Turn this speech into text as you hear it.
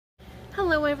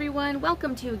Hello everyone,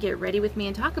 welcome to Get Ready With Me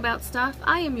and Talk About Stuff.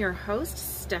 I am your host,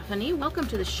 Stephanie. Welcome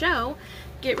to the show.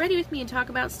 Get Ready With Me and Talk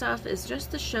About Stuff is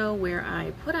just the show where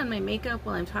I put on my makeup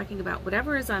while I'm talking about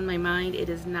whatever is on my mind. It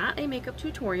is not a makeup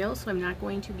tutorial, so I'm not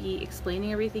going to be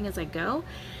explaining everything as I go.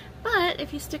 But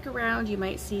if you stick around, you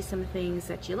might see some things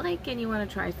that you like and you want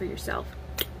to try for yourself.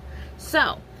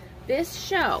 So, this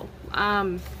show,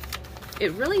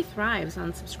 it really thrives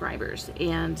on subscribers,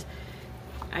 and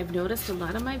I've noticed a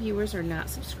lot of my viewers are not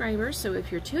subscribers, so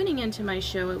if you're tuning into my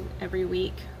show every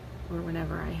week, or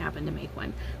whenever I happen to make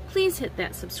one, please hit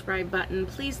that subscribe button.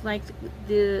 Please like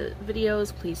the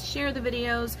videos, please share the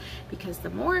videos, because the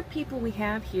more people we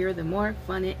have here, the more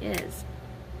fun it is.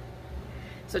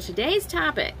 So today's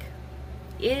topic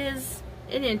is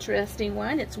an interesting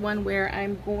one. It's one where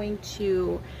I'm going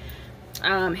to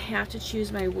have to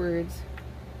choose my words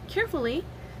carefully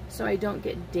so I don't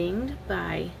get dinged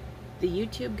by the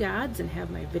YouTube gods and have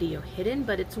my video hidden,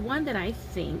 but it's one that I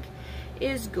think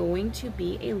is going to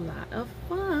be a lot of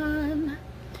fun.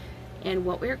 And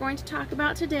what we're going to talk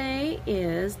about today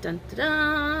is dun, dun,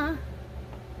 dun,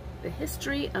 the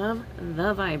history of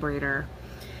the vibrator.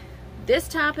 This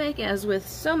topic, as with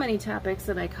so many topics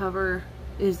that I cover,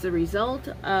 is the result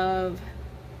of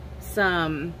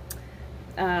some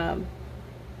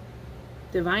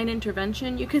divine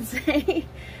intervention, you could say.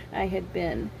 I had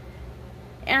been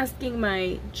asking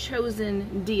my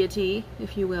chosen deity,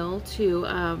 if you will,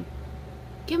 to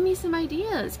give me some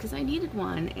ideas, because I needed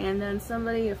one. And then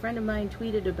a friend of mine,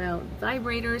 tweeted about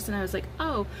vibrators, and I was like,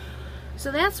 oh,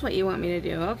 so that's what you want me to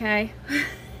do, okay.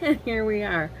 And here we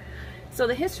are. So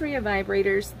the history of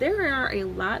vibrators, there are a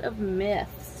lot of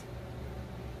myths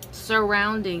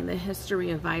surrounding the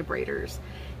history of vibrators.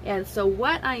 And so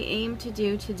what I aim to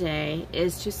do today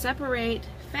is to separate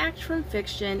fact from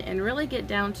fiction and really get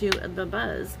down to the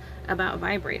buzz about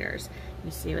vibrators.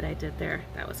 You see what I did there?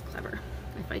 That was clever,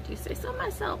 if I do say so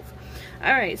myself.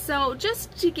 Alright, so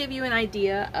just to give you an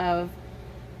idea of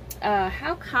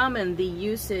how common the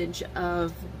usage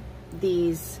of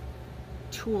these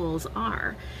tools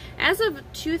are. As of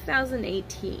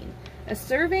 2018, a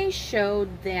survey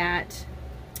showed that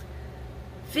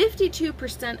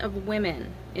 52% of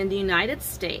women in the United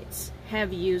States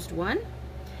have used one,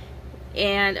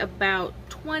 and about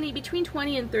between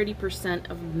 20 and 30%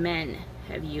 of men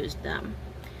have used them.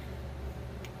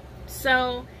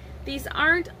 So these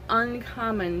aren't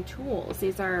uncommon tools.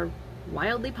 These are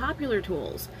wildly popular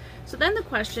tools. So then the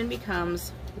question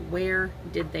becomes, where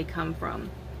did they come from?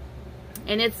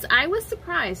 And I was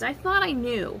surprised. I thought I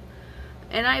knew.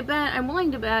 And I'm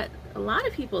willing to bet a lot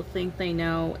of people think they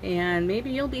know, and maybe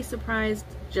you'll be surprised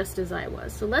just as I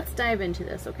was. So let's dive into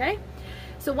this, okay?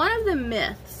 So one of the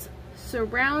myths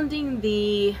surrounding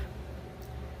the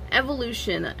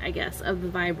evolution, I guess, of the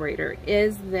vibrator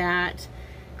is that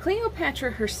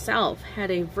Cleopatra herself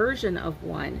had a version of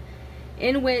one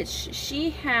in which she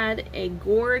had a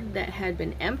gourd that had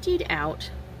been emptied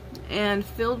out and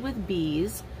filled with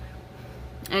bees,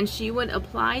 and she would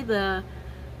apply the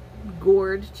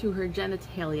gourd to her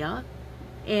genitalia,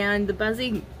 and the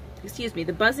buzzing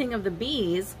of the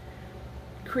bees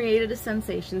created a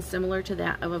sensation similar to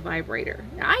that of a vibrator.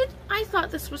 I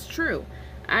thought this was true.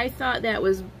 I thought that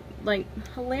was like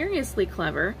hilariously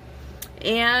clever,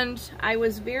 and I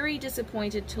was very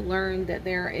disappointed to learn that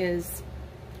there is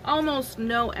almost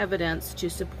no evidence to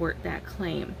support that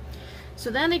claim.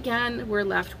 So then again, we're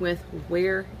left with,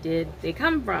 where did they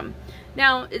come from?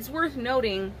 Now, it's worth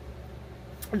noting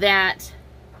that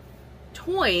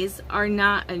toys are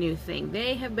not a new thing.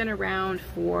 They have been around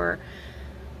for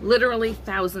literally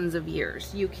thousands of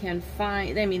years. You can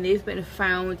find, they've been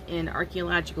found in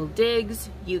archaeological digs.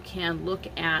 You can look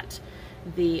at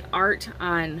the art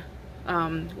on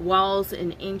walls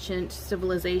in ancient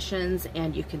civilizations,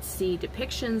 and you can see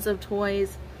depictions of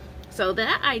toys. So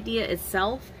that idea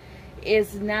itself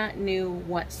is not new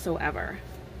whatsoever.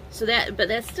 But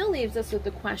that still leaves us with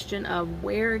the question of,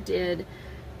 where did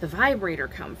the vibrator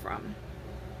come from?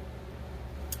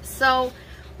 So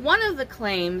one of the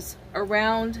claims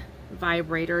around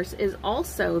vibrators is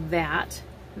also that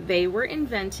they were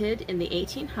invented in the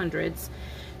 1800s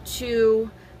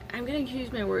to, I'm going to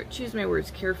choose my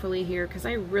words carefully here, because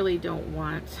I really don't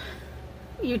want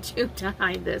YouTube to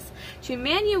hide this, to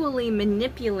manually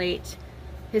manipulate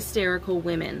hysterical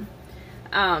women.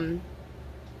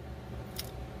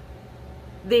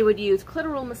 They would use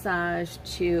clitoral massage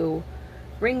to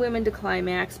bring women to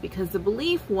climax, because the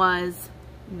belief was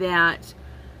that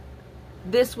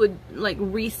this would like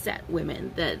reset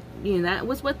women, that that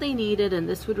was what they needed, and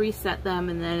this would reset them.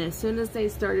 And then as soon as they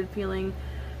started feeling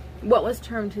what was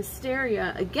termed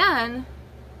hysteria again,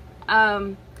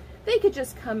 they could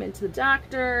just come into the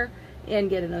doctor and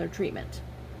get another treatment.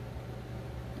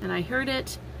 And I heard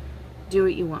it. Do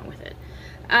what you want with it.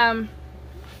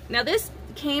 Now this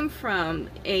came from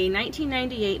a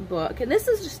 1998 book, and this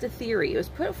is just a theory. It was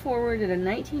put forward in a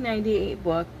 1998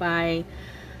 book by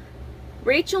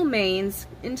Rachel Maines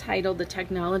entitled The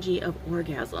Technology of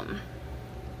Orgasm,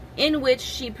 in which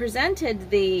she presented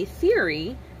the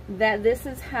theory that this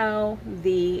is how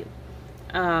the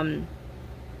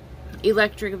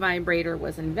electric vibrator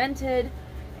was invented,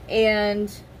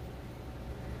 and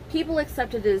people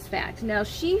accepted it as fact. Now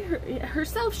she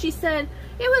herself, she said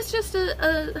it was just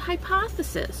a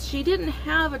hypothesis. She didn't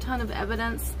have a ton of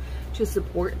evidence to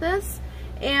support this,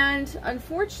 and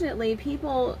unfortunately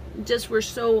people just were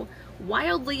so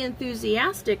wildly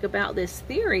enthusiastic about this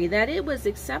theory that it was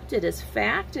accepted as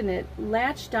fact, and it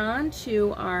latched on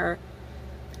to our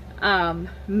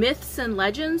myths and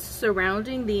legends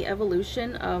surrounding the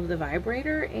evolution of the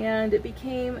vibrator, and it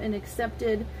became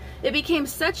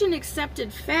such an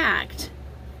accepted fact,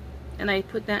 and I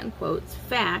put that in quotes,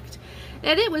 fact,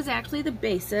 that it was actually the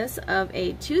basis of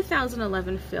a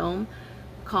 2011 film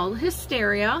called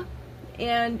Hysteria,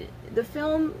 and the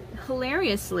film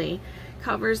hilariously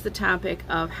covers the topic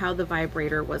of how the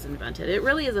vibrator was invented. It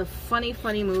really is a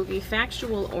funny movie,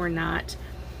 factual or not.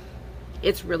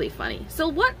 It's really funny. So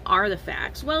what are the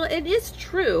facts? Well, it is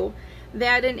true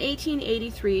that in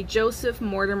 1883, Joseph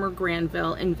Mortimer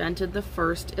Granville invented the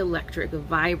first electric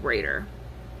vibrator.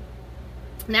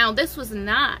 Now, this was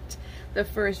not the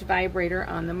first vibrator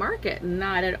on the market,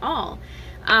 not at all.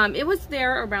 It was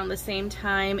there around the same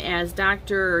time as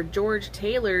Dr. George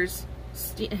Taylor's,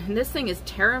 this thing is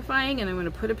terrifying, and I'm going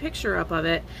to put a picture up of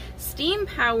it,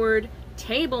 steam-powered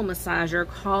table massager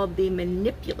called the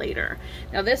Manipulator.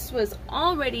 Now this was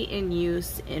already in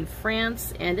use in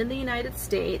France and in the United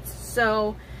States,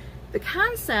 so the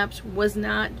concept was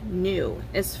not new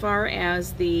as far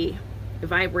as the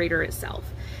vibrator itself.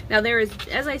 Now there is,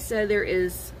 as I said, there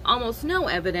is almost no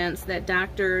evidence that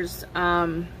doctors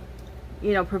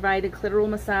provided clitoral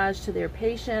massage to their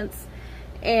patients,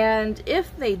 and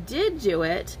if they did do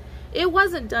it, it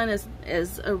wasn't done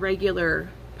as a regular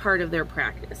part of their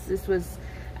practice. This was,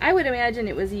 I would imagine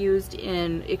it was used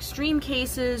in extreme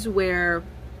cases where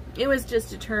it was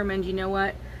just determined, you know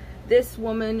what, this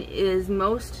woman is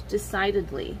most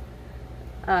decidedly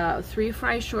 3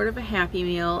 fries short of a Happy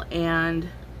Meal, and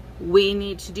we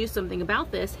need to do something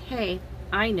about this. Hey,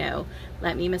 I know,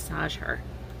 let me massage her.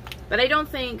 But I don't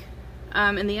think,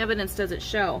 and the evidence doesn't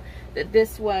show, that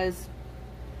this was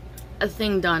a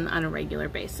thing done on a regular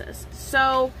basis.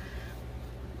 So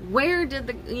where did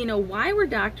why were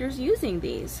doctors using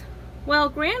these? Well,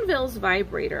 Granville's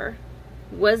vibrator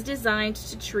was designed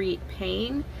to treat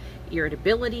pain,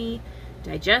 irritability,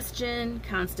 digestion,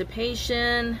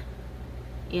 constipation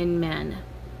in men.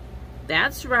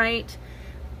 That's right.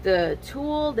 The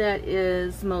tool that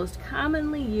is most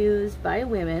commonly used by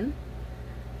women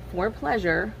for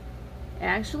pleasure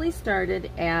actually started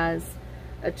as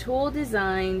a tool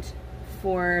designed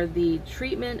for the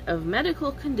treatment of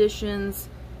medical conditions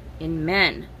in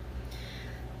men.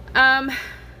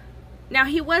 Now,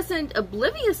 he wasn't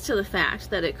oblivious to the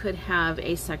fact that it could have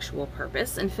a sexual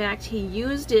purpose. In fact, he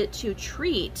used it to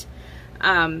treat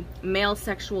male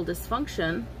sexual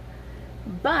dysfunction,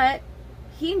 but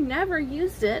he never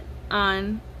used it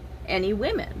on any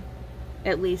women,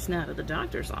 at least not at the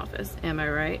doctor's office. Am I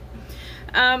right?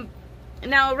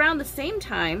 Now, around the same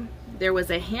time, there was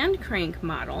a hand crank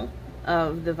model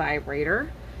of the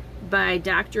vibrator by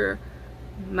Dr.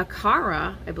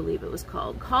 McCown, I believe it was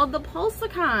called the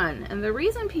Pulsicon. And the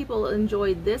reason people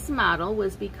enjoyed this model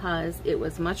was because it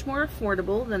was much more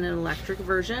affordable than an electric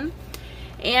version,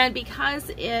 and because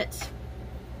it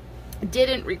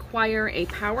didn't require a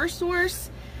power source.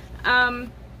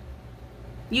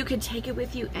 You could take it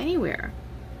with you anywhere,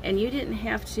 and you didn't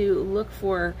have to look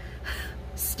for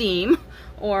steam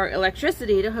or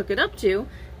electricity to hook it up to.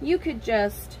 You could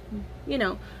just,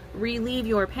 relieve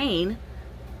your pain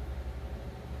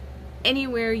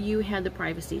anywhere you had the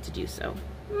privacy to do so.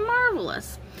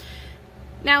 Marvelous.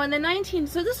 Now in the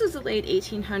so this was the late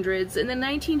 1800s. In the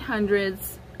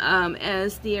 1900s,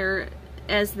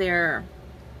 as their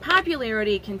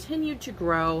popularity continued to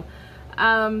grow,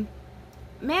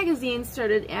 magazines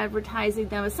started advertising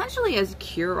them essentially as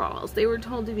cure-alls. They were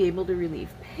told to be able to relieve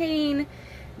pain,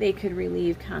 they could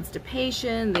relieve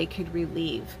constipation, they could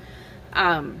relieve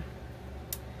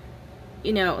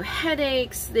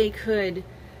headaches, they could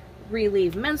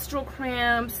relieve menstrual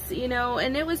cramps,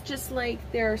 and it was just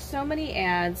like there are so many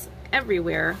ads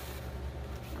everywhere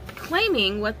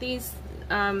claiming what these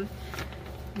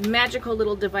magical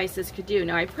little devices could do.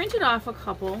 Now, I printed off a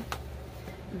couple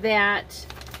that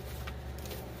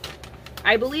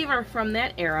I believe are from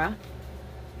that era.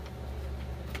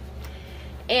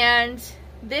 And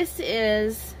this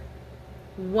is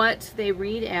what they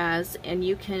read as, and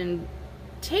you can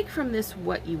take from this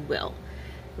what you will.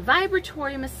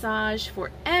 Vibratory massage for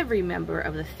every member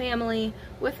of the family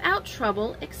without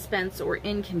trouble, expense, or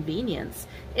inconvenience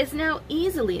is now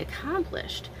easily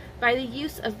accomplished by the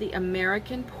use of the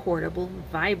American Portable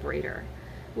Vibrator,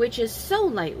 which is so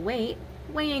lightweight,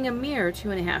 weighing a mere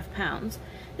 2.5 pounds,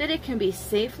 that it can be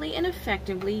safely and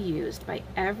effectively used by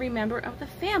every member of the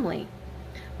family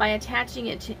by attaching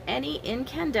it to any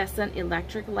incandescent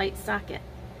electric light socket.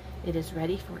 It is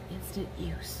ready for instant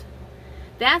use.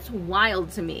 That's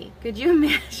wild to me. Could you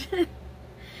imagine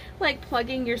like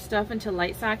plugging your stuff into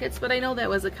light sockets? But I know that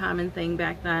was a common thing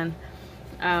back then.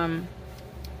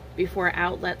 Before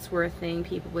outlets were a thing,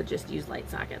 people would just use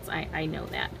light sockets. I know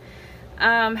that.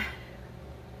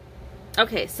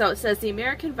 Okay, so it says the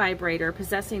American vibrator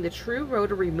possessing the true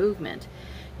rotary movement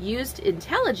used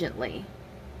intelligently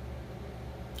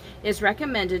is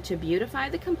recommended to beautify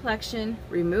the complexion,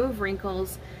 remove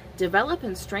wrinkles, develop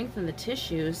and strengthen the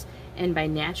tissues, and by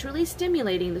naturally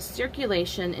stimulating the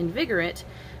circulation, invigorate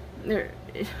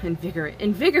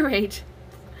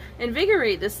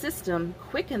the system,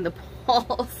 quicken the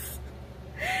pulse,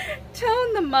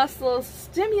 tone the muscles,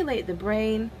 stimulate the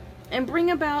brain, and bring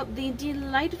about the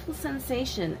delightful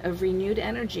sensation of renewed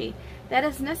energy that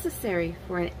is necessary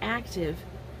for an active,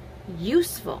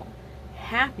 useful,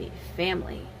 happy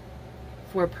family.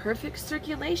 For perfect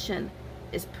circulation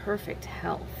is perfect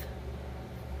health.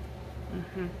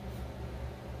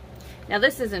 Now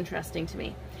this is interesting to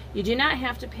me. You do not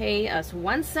have to pay us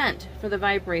 1 cent for the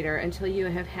vibrator until you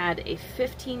have had a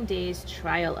 15 days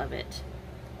trial of it.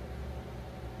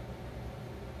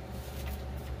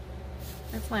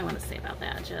 That's all I want to say about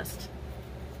that.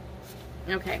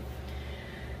 Okay.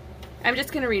 I'm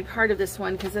just going to read part of this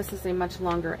one because this is a much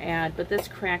longer ad, but this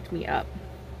cracked me up.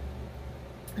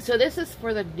 So this is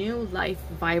for the New Life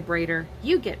vibrator.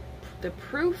 You get the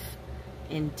proof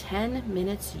in 10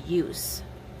 minutes use.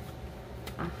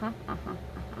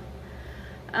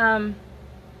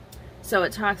 So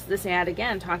it talks, this ad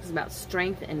again talks about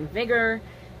strength and vigor.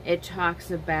 It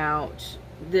talks about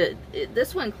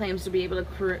this one claims to be able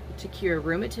to cure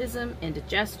rheumatism,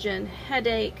 indigestion,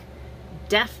 headache,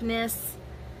 deafness.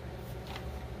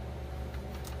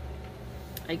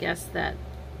 I guess that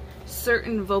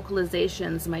certain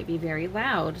vocalizations might be very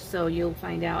loud, so you'll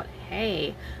find out,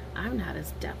 hey, I'm not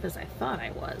as deaf as I thought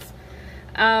I was.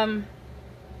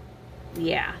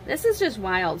 Yeah, this is just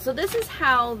wild. So this is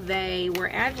how they were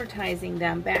advertising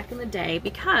them back in the day,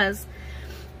 because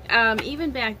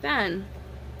even back then,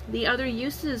 the other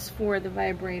uses for the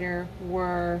vibrator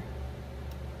were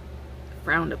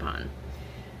frowned upon.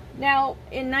 Now,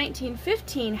 in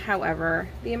 1915, however,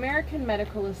 the American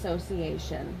Medical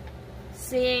Association,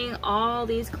 seeing all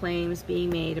these claims being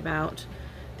made about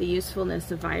the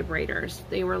usefulness of vibrators,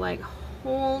 they were like,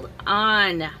 hold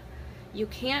on. You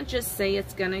can't just say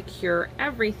it's going to cure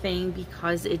everything,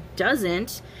 because it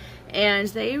doesn't. And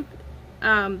they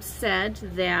said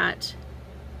that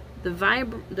the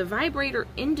vibrator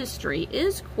industry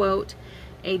is, quote,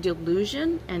 a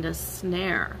delusion and a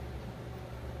snare.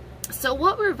 So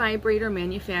what were vibrator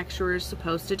manufacturers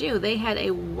supposed to do? They had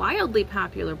a wildly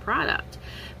popular product,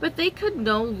 but they could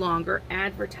no longer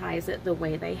advertise it the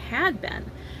way they had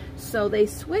been. So they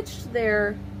switched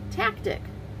their tactic.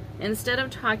 Instead of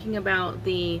talking about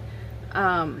the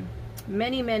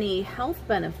many, many health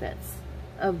benefits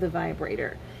of the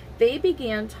vibrator, they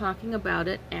began talking about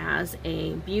it as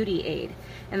a beauty aid.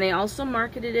 And they also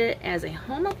marketed it as a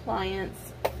home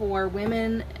appliance for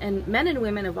women and men and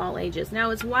women of all ages.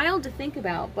 Now, it's wild to think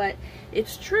about, but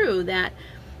it's true that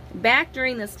back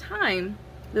during this time,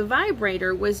 the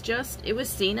vibrator was it was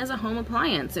seen as a home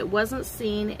appliance. It wasn't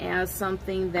seen as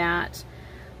something that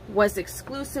was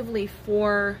exclusively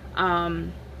for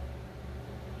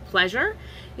pleasure.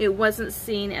 It wasn't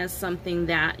seen as something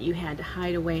that you had to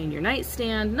hide away in your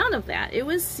nightstand. None of that. It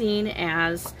was seen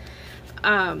as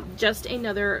just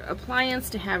another appliance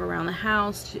to have around the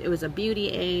house. It was a beauty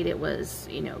aid. It was,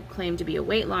 you know, claimed to be a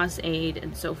weight loss aid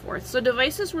and so forth. So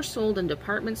devices were sold in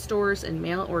department stores and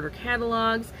mail order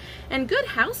catalogs, and Good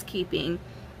Housekeeping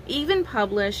even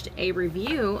published a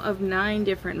review of 9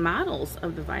 different models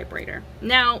of the vibrator.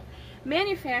 Now,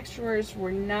 manufacturers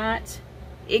were not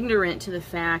ignorant to the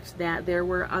fact that there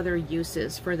were other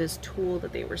uses for this tool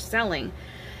that they were selling.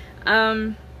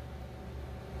 But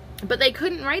they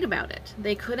couldn't write about it.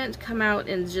 They couldn't come out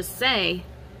and just say,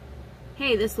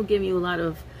 hey, this will give you a lot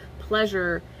of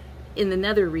pleasure in the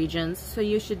nether regions, so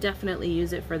you should definitely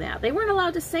use it for that. They weren't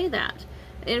allowed to say that.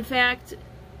 In fact,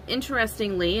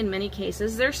 interestingly, in many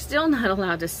cases, they're still not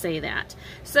allowed to say that.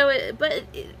 So,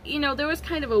 you know, there was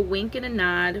kind of a wink and a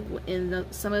nod in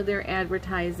some of their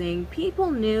advertising.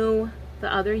 People knew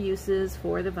the other uses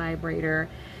for the vibrator,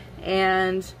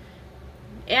 and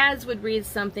ads would read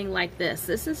something like this.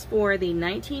 This is for the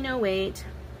 1908,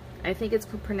 I think it's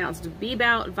pronounced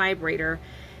Bebout vibrator.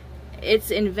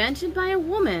 It's invented by a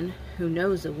woman who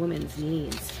knows a woman's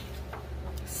needs.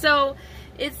 So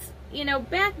it's, you know,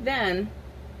 back then,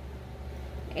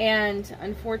 and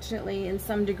unfortunately in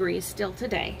some degree still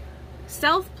today,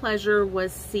 self-pleasure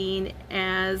was seen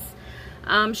as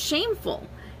shameful,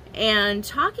 and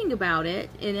talking about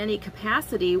it in any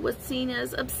capacity was seen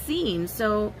as obscene.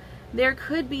 So there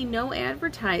could be no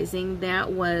advertising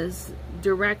that was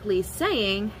directly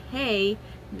saying, hey,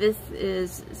 this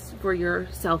is for your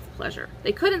self-pleasure.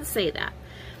 They couldn't say that.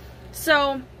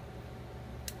 So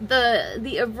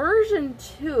the aversion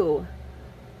to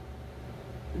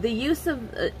the use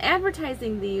of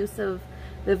advertising the use of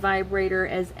the vibrator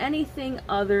as anything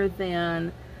other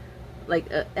than,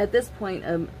 like, at this point,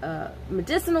 a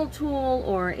medicinal tool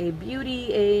or a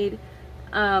beauty aid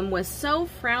was so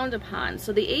frowned upon.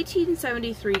 So the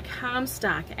 1873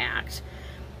 Comstock Act,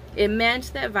 it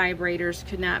meant that vibrators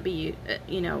could not be,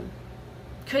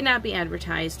 could not be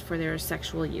advertised for their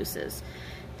sexual uses.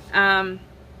 And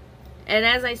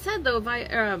as I said,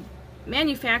 though,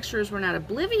 manufacturers were not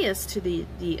oblivious to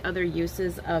the other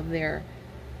uses of their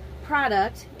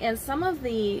product, and some of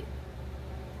the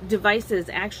devices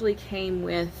actually came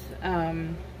with,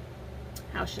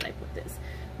 how should I put this,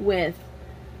 with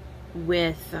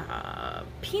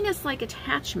penis-like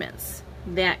attachments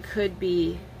that could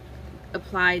be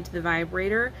applied to the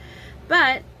vibrator.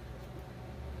 But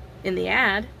in the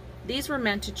ad, these were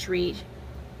meant to treat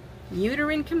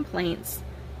uterine complaints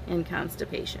and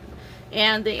constipation.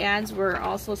 And the ads were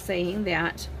also saying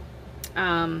that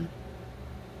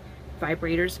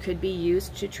vibrators could be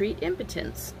used to treat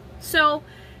impotence. So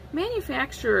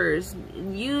manufacturers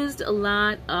used a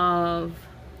lot of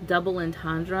double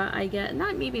entendre, I guess.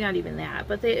 Maybe not even that,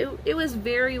 but it was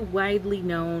very widely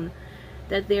known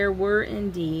that there were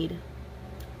indeed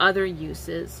other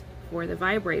uses for the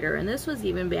vibrator. And this was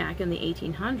even back in the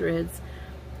 1800s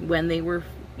when they were,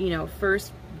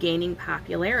 first gaining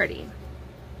popularity.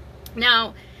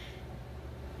 Now,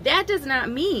 that does not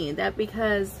mean that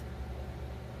because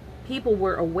people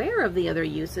were aware of the other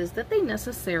uses that they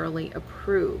necessarily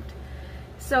approved.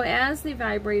 So as the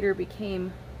vibrator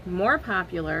became more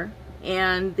popular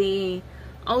and the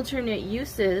alternate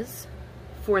uses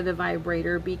for the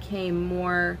vibrator became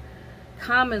more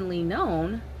commonly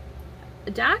known,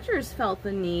 doctors felt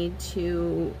the need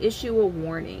to issue a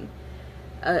warning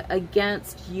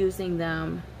against using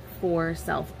them for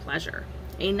self-pleasure.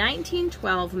 A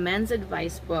 1912 men's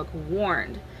advice book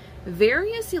warned,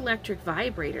 various electric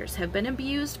vibrators have been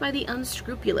abused by the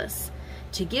unscrupulous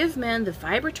to give men the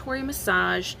vibratory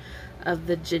massage of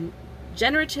the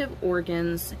generative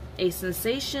organs, a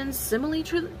sensation similar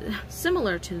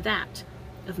to that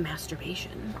of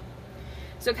masturbation.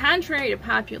 So contrary to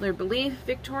popular belief,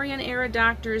 Victorian-era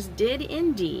doctors did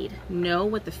indeed know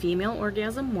what the female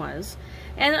orgasm was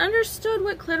and understood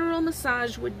what clitoral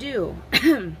massage would do.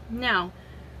 Now,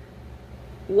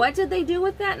 what did they do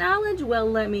with that knowledge? Well,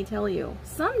 let me tell you.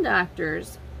 Some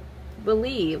doctors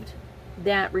believed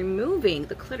that removing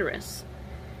the clitoris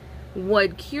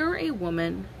would cure a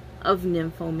woman of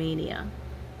nymphomania.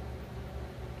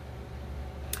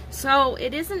 So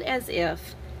it isn't as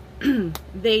if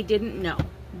they didn't know.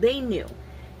 They knew.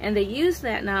 And they used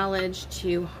that knowledge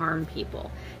to harm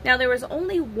people. Now, there was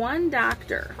only one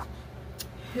doctor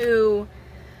who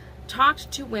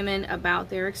talked to women about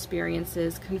their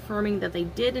experiences, confirming that they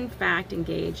did in fact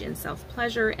engage in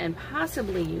self-pleasure and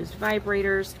possibly used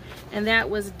vibrators, and that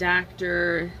was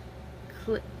Dr.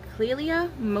 Clelia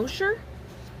Mosher.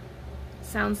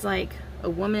 Sounds like a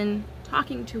woman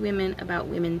talking to women about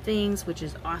women things, which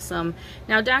is awesome.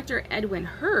 Now, Dr. Edwin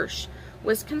Hirsch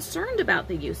was concerned about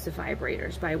the use of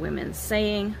vibrators by women,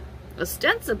 saying,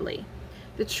 ostensibly,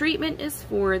 the treatment is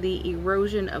for the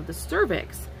erosion of the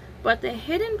cervix, but the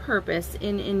hidden purpose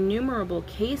in innumerable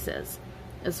cases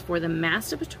is for the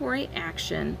masturbatory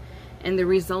action and the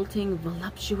resulting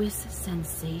voluptuous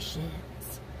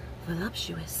sensations.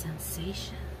 Voluptuous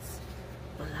sensations.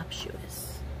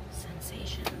 Voluptuous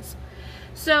sensations.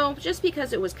 So just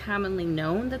because it was commonly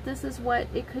known that this is what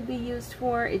it could be used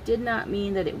for, it did not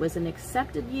mean that it was an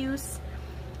accepted use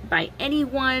by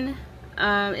anyone.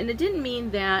 And it didn't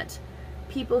mean that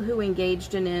people who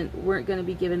engaged in it weren't going to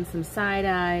be given some side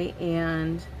eye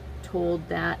and told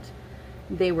that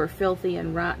they were filthy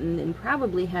and rotten and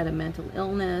probably had a mental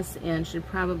illness and should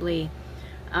probably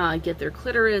get their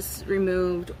clitoris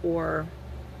removed, or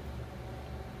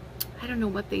I don't know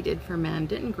what they did for men.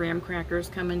 Didn't graham crackers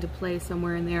come into play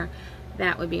somewhere in there?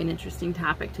 That would be an interesting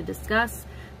topic to discuss,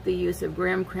 the use of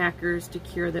graham crackers to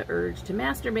cure the urge to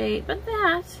masturbate, but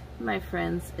that, my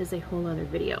friends, is a whole other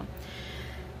video.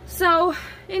 So,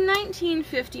 in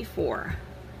 1954,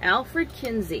 Alfred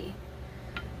Kinsey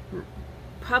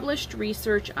published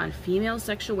research on female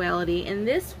sexuality, and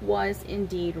this was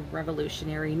indeed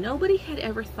revolutionary. Nobody had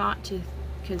ever thought to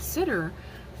consider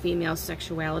female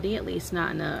sexuality, at least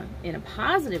not in a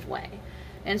positive way.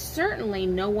 And certainly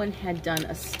no one had done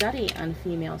a study on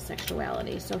female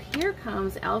sexuality. So here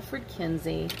comes Alfred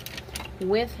Kinsey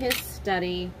with his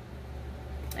study,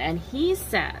 and he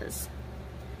says,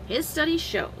 his study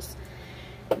shows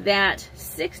that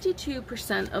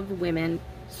 62% of women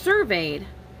surveyed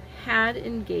had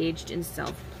engaged in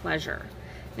self-pleasure.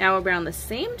 Now, around the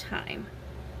same time,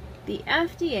 the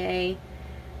FDA,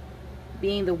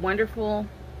 being the wonderful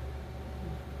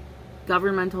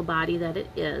governmental body that it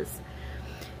is,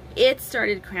 it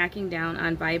started cracking down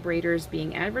on vibrators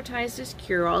being advertised as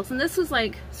cure-alls. And this was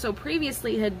like, so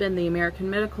previously it had been the American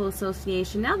Medical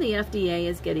Association. Now the FDA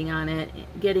is getting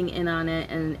in on it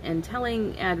and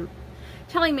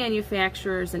telling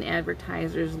manufacturers and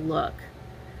advertisers, look,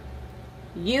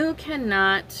 you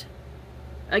cannot,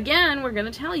 again, we're going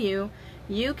to tell you,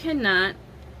 you cannot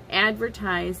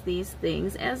advertise these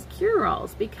things as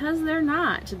cure-alls, because they're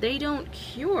not. They don't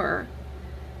cure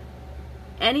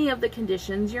any of the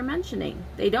conditions you're mentioning.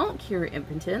 They don't cure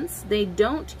impotence. They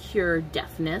don't cure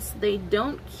deafness. They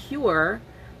don't cure,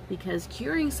 because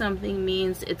curing something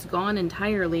means it's gone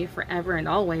entirely forever and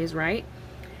always, right?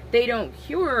 They don't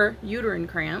cure uterine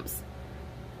cramps.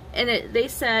 And they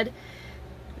said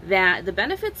that the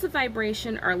benefits of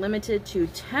vibration are limited to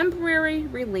temporary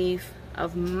relief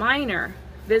of minor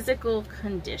physical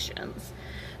conditions.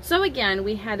 So again,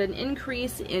 we had an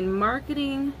increase in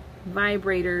marketing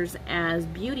vibrators as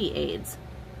beauty aids.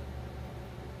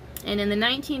 And in the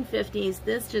 1950s,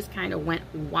 this just kind of went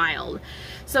wild.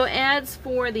 So ads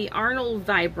for the Arnold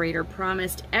vibrator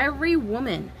promised every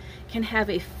woman can have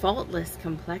a faultless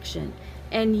complexion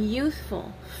and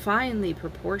youthful, finely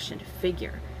proportioned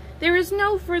figure. There is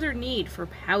no further need for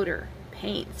powder,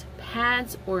 paints,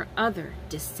 pads, or other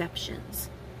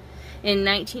deceptions. In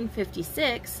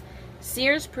 1956,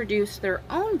 Sears produced their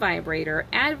own vibrator,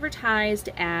 advertised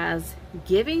as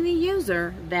giving the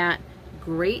user that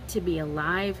great to be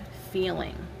alive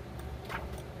feeling.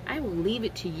 I will leave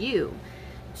it to you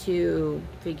to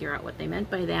figure out what they meant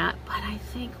by that, but I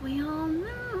think we all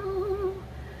know.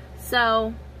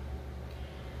 So,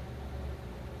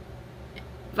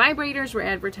 vibrators were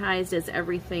advertised as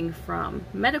everything from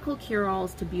medical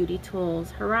cure-alls to beauty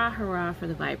tools. Hurrah, hurrah for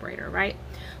the vibrator, right?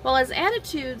 Well, as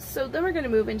attitudes, so then we're going to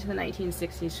move into the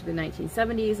 1960s to the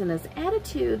 1970s, and as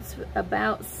attitudes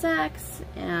about sex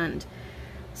and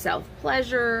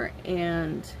self-pleasure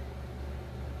and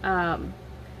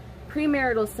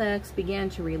premarital sex began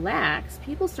to relax,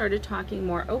 people started talking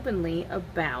more openly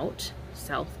about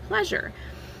self-pleasure.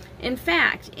 In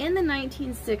fact, in the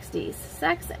 1960s,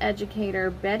 sex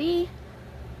educator Betty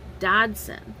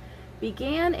Dodson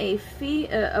began a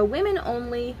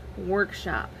women-only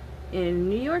workshop in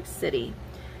New York City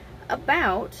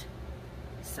about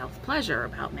self-pleasure,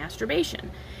 about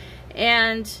masturbation.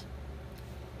 And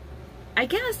I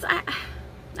guess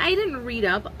I didn't read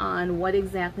up on what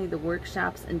exactly the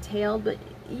workshops entailed, but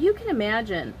you can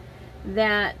imagine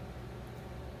that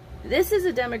this is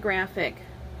a demographic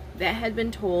that had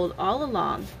been told all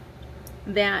along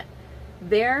that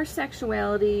their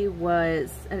sexuality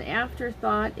was an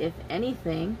afterthought, if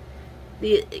anything.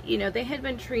 They had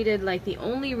been treated like the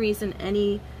only reason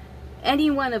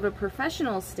anyone of a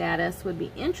professional status would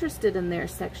be interested in their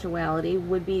sexuality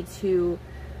would be to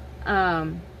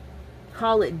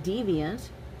call it deviant,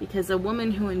 because a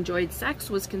woman who enjoyed sex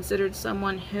was considered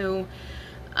someone who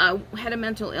had a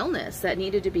mental illness that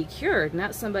needed to be cured,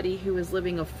 not somebody who was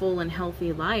living a full and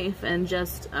healthy life and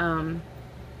just,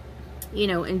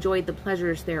 enjoyed the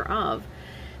pleasures thereof.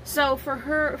 So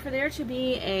for there to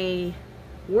be a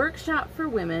workshop for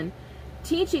women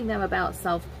teaching them about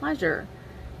self-pleasure,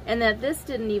 and that this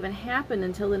didn't even happen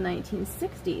until the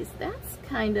 1960s, that's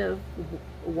kind of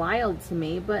wild to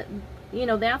me, but,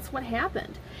 that's what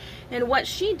happened. And what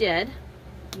she did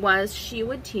was she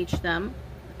would teach them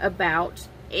about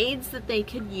aids that they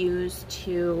could use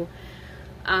to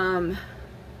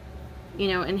you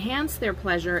know, enhance their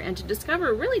pleasure and to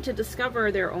discover, really to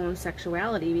discover their own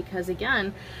sexuality, because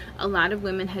again, a lot of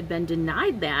women had been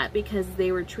denied that because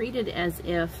they were treated as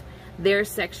if their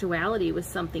sexuality was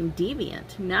something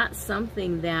deviant, not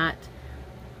something that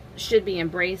should be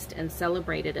embraced and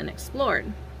celebrated and explored.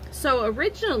 So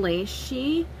originally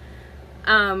she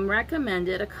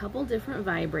recommended a couple different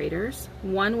vibrators.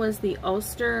 One was the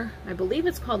Oster, I believe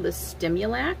it's called the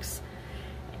Stimulax,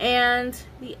 and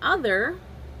the other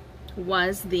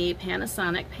was the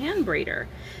Panasonic Panbrator.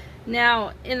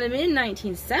 Now, in the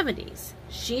mid-1970s,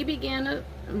 she began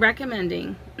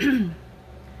recommending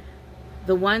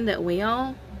the one that we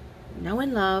all know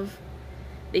and love,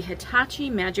 the Hitachi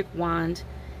Magic Wand,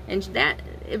 and that,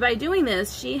 by doing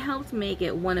this, she helped make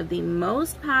it one of the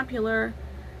most popular,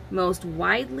 most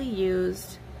widely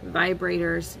used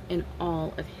vibrators in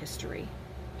all of history,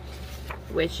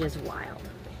 which is wild.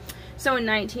 So in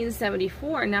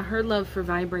 1974, now her love for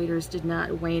vibrators did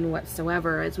not wane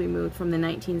whatsoever as we moved from the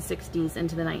 1960s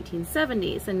into the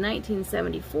 1970s. In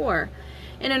 1974,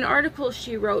 in an article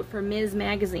she wrote for Ms.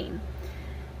 Magazine,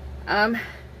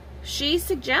 she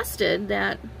suggested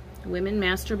that women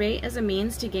masturbate as a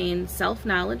means to gain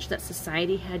self-knowledge that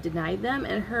society had denied them,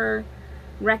 and her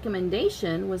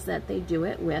recommendation was that they do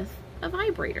it with a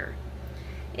vibrator.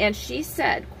 And she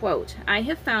said, quote, "I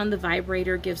have found the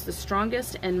vibrator gives the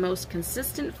strongest and most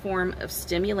consistent form of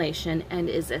stimulation and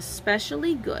is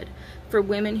especially good for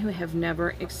women who have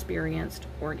never experienced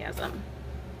orgasm."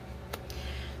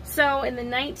 So in the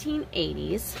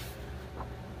 1980s,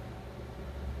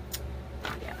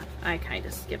 yeah, I kind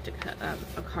of skipped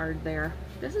a card there.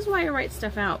 This is why I write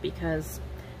stuff out, because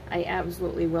I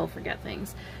absolutely will forget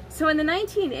things. So in the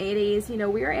 1980s, you know,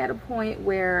 we're at a point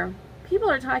where people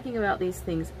are talking about these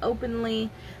things openly.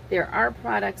 There are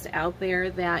products out there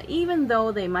that, even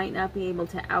though they might not be able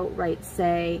to outright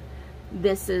say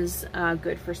this is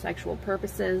good for sexual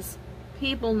purposes,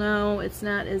 people know. It's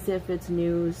not as if it's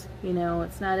news, you know,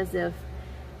 it's not as if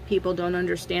people don't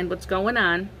understand what's going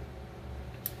on.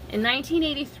 In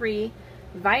 1983,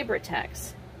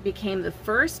 Vibratex became the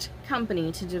first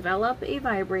company to develop a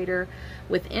vibrator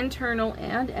with internal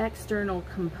and external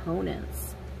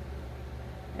components.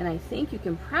 And I think you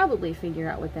can probably figure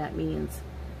out what that means.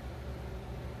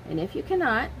 And if you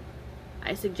cannot,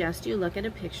 I suggest you look at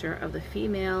a picture of the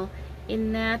female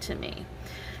anatomy.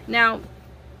 Now,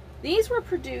 these were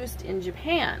produced in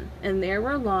Japan, and there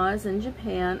were laws in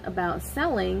Japan about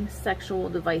selling sexual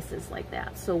devices like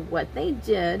that. So what they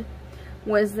did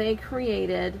was they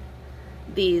created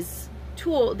these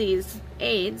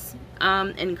aids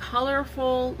in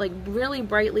colorful, like really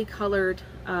brightly colored,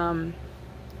 you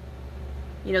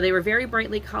know, they were very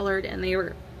brightly colored, and they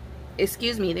were,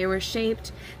 they were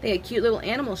shaped, they had cute little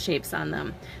animal shapes on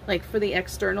them. Like for the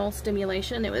external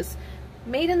stimulation, it was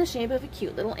made in the shape of a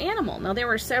cute little animal. Now there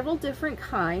were several different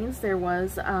kinds. There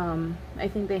was, I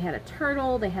think they had a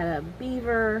turtle, they had a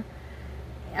beaver,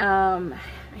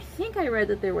 I think I read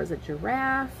that there was a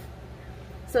giraffe.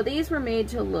 So these were made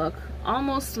to look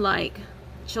almost like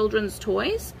children's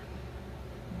toys,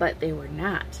 but they were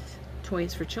not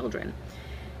toys for children.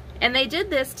 And they did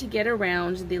this to get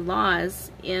around the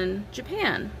laws in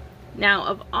Japan. Now,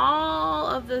 of all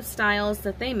of the styles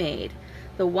that they made,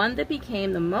 the one that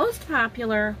became the most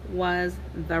popular was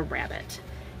the rabbit.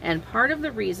 And part of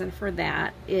the reason for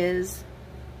that is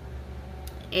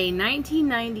a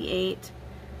 1998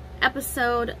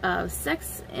 episode of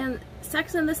Sex and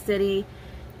the City,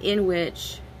 in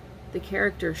which the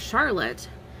character Charlotte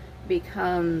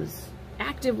becomes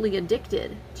actively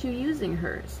addicted to using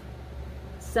hers.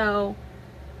 So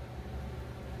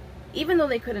even though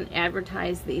they couldn't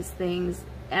advertise these things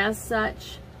as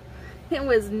such, it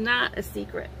was not a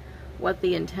secret what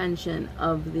the intention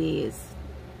of these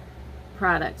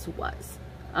products was.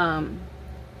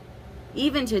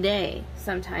 Even today,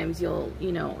 sometimes you'll,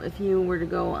 you know, if you were to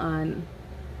go on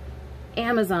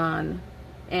Amazon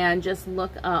and just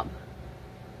look up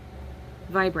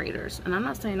vibrators, and I'm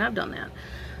not saying I've done that,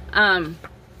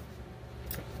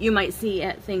 you might see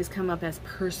things come up as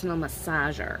personal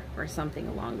massager or something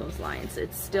along those lines.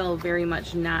 It's still very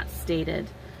much not stated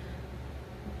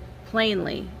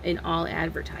plainly in all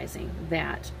advertising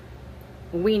that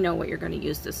we know what you're going to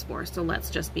use this for, so let's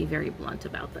just be very blunt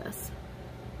about this.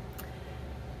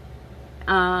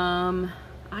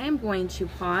 I am going to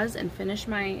pause and finish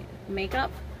my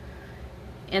makeup,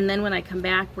 and then when I come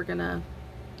back, we're going to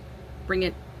bring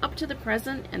it up to the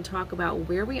present and talk about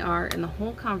where we are in the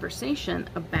whole conversation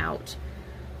about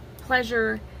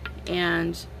pleasure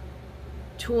and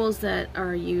tools that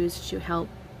are used to help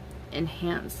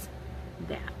enhance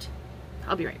that.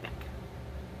 I'll be right back.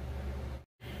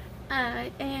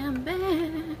 I am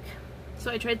back.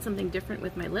 So I tried something different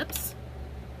with my lips.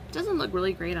 It doesn't look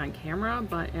really great on camera,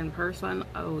 but in person,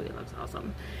 oh, it looks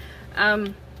awesome.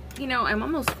 You know, I'm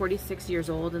almost 46 years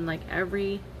old, and like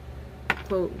every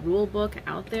quote rule book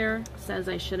out there says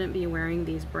I shouldn't be wearing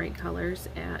these bright colors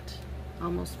at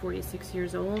almost 46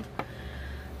 years old.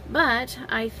 But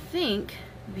I think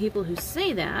people who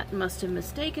say that must have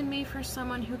mistaken me for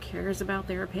someone who cares about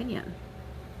their opinion.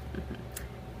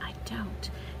 I don't.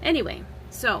 Anyway,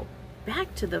 so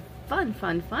back to the fun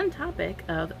topic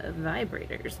of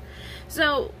vibrators.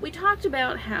 So we talked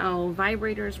about how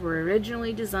vibrators were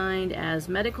originally designed as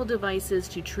medical devices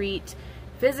to treat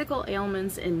physical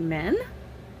ailments in men,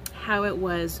 how it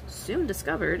was soon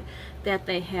discovered that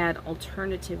they had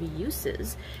alternative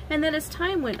uses, and that as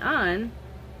time went on,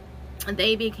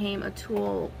 they became a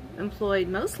tool employed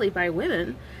mostly by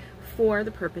women for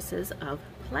the purposes of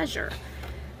pleasure.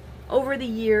 Over the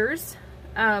years,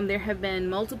 there have been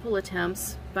multiple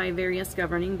attempts by various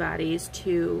governing bodies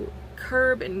to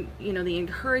curb and, you know, the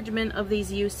encouragement of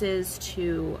these uses,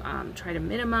 to try to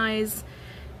minimize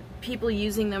people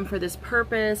using them for this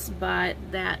purpose, but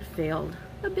that failed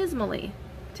abysmally,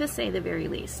 to say the very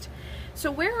least.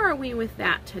 So where are we with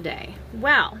that today?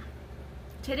 Well,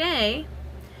 today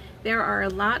there are a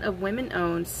lot of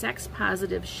women-owned,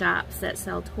 sex-positive shops that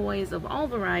sell toys of all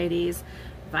varieties,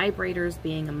 vibrators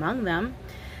being among them.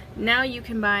 Now you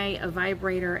can buy a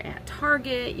vibrator at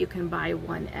Target, you can buy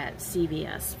one at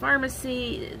CVS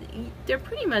Pharmacy, they're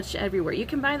pretty much everywhere. You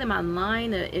can buy them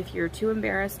online if you're too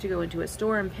embarrassed to go into a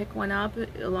store and pick one up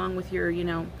along with your, you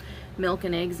know, milk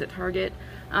and eggs at Target.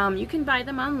 You can buy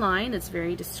them online, it's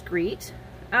very discreet.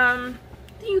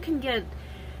 You can get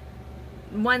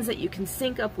ones that you can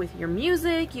sync up with your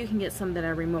music, you can get some that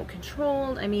are remote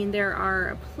controlled. I mean, there are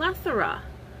a plethora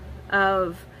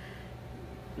of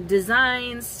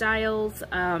designs, styles,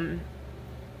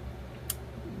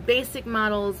 basic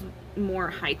models, more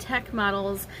high-tech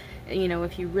models, you know,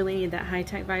 if you really need that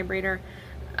high-tech vibrator.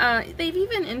 They've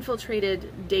even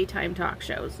infiltrated daytime talk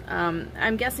shows.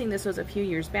 I'm guessing this was a few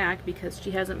years back because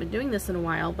she hasn't been doing this in a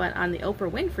while, but on the Oprah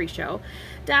Winfrey Show,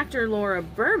 Dr. Laura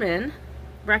Berman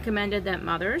recommended that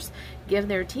mothers give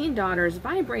their teen daughters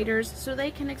vibrators so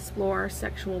they can explore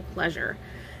sexual pleasure.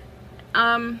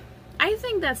 I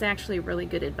think that's actually really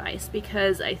good advice,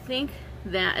 because I think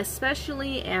that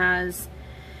especially as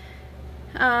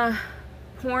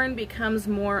porn becomes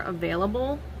more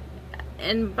available,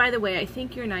 and by the way, I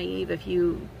think you're naive if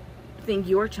you think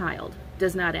your child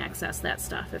does not access that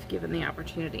stuff if given the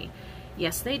opportunity.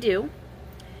 Yes, they do,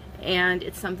 and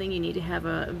it's something you need to have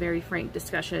a very frank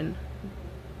discussion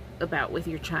about with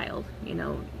your child. You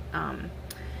know,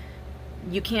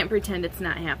 you can't pretend it's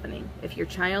not happening. If your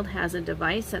child has a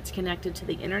device that's connected to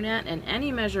the internet and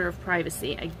any measure of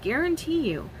privacy, I guarantee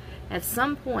you at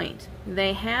some point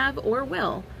they have or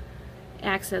will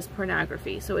access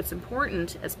pornography. So it's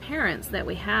important as parents that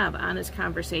we have honest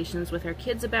conversations with our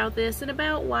kids about this and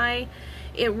about why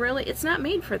it's not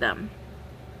made for them.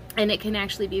 And it can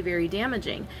actually be very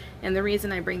damaging. And the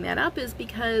reason I bring that up is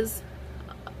because,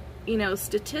 you know,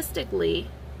 statistically,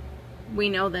 we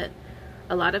know that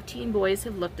a lot of teen boys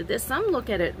have looked at this. Some look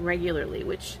at it regularly,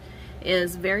 which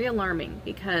is very alarming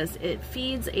because it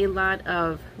feeds a lot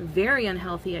of very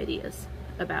unhealthy ideas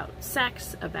about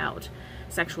sex, about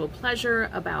sexual pleasure,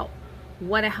 about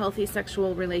what a healthy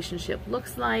sexual relationship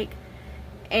looks like.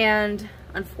 And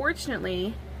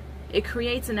unfortunately, it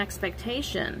creates an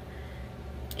expectation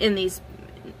in these,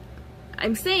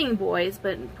 I'm saying boys,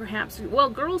 but perhaps, well,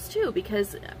 girls too,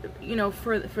 because, you know,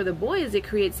 for the boys, it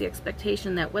creates the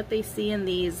expectation that what they see in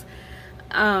these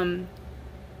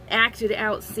acted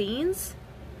out scenes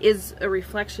is a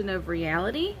reflection of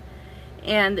reality,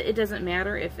 and it doesn't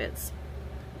matter if it's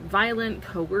violent,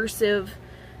 coercive,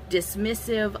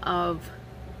 dismissive of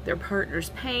their partner's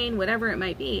pain, whatever it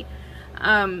might be.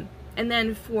 And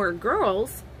then for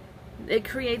girls, it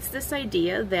creates this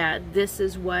idea that this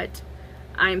is what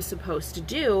I'm supposed to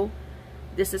do,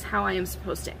 this is how I am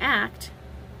supposed to act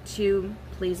to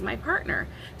please my partner.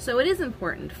 So it is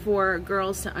important for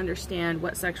girls to understand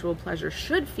what sexual pleasure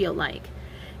should feel like.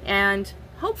 And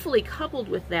hopefully coupled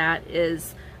with that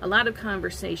is a lot of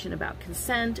conversation about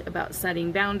consent, about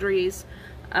setting boundaries,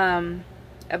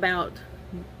 about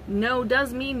no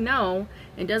does mean no.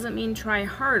 It doesn't mean try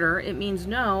harder. It means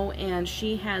no, and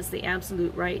she has the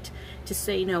absolute right to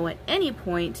say no at any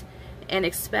point and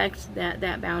expect that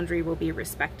that boundary will be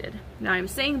respected. Now, I'm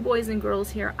saying boys and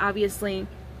girls here. Obviously,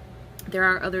 there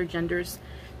are other genders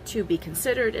to be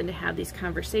considered and to have these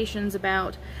conversations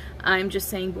about. I'm just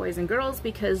saying boys and girls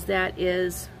because that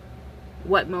is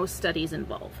what most studies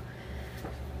involve.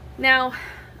 Now,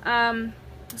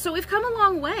 So we've come a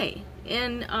long way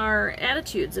in our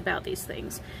attitudes about these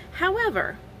things.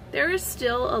 However, there is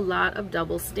still a lot of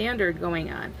double standard going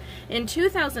on. In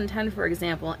 2010, for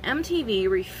example, MTV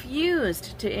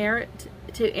refused to air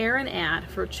an ad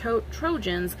for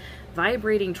Trojan's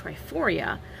vibrating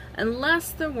Triforia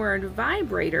unless the word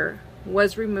vibrator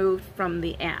was removed from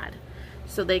the ad.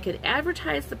 So they could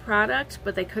advertise the product,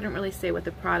 but they couldn't really say what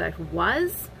the product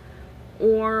was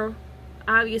or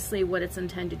obviously what its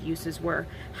intended uses were.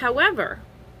 However,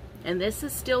 and this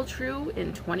is still true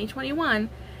in 2021,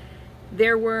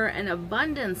 there were an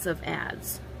abundance of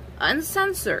ads,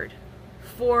 uncensored,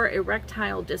 for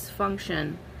erectile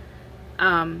dysfunction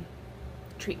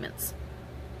treatments,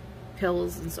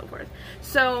 pills, and so forth.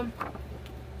 So,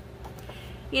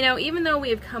 you know, even though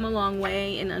we have come a long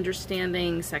way in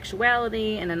understanding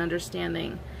sexuality and in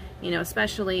understanding, you know,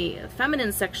 especially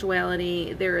feminine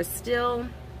sexuality, there is still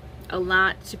a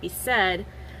lot to be said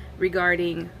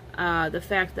regarding the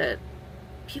fact that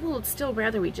people would still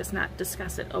rather we just not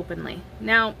discuss it openly.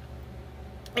 Now,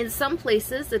 in some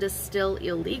places it is still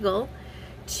illegal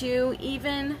to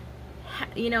even,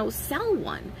 you know, sell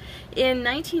one. In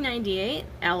 1998,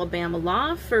 Alabama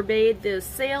law forbade the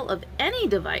sale of any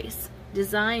device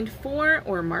designed for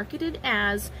or marketed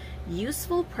as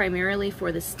useful primarily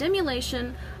for the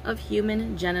stimulation of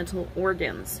human genital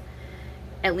organs.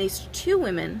 At least 2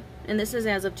 women, and this is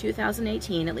as of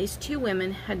 2018, at least 2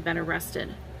 women had been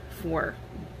arrested for,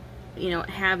 you know,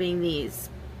 having these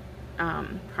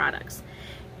products.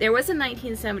 There was a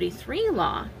 1973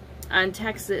 law on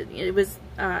Texas. It was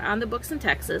on the books in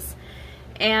Texas,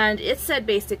 and it said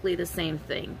basically the same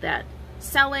thing, that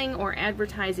selling or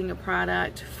advertising a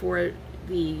product for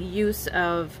the use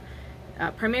of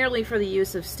primarily for the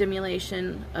use of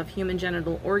stimulation of human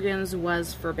genital organs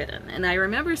was forbidden. And I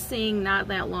remember seeing not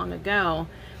that long ago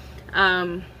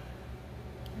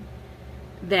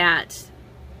that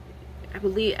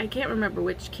I can't remember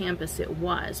which campus it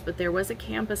was, but there was a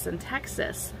campus in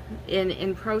Texas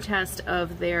in protest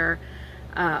of their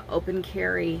open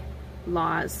carry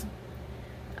laws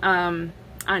on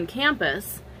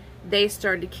campus. They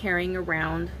started carrying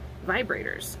around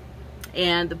vibrators.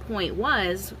 And the point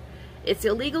was, it's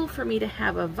illegal for me to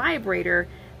have a vibrator,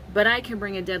 but I can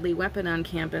bring a deadly weapon on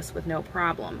campus with no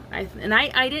problem.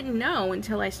 I didn't know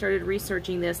until I started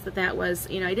researching this that was,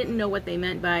 you know, I didn't know what they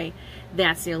meant by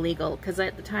that's illegal, because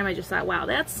at the time I just thought, wow,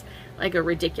 that's like a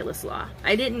ridiculous law.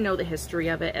 I didn't know the history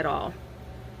of it at all.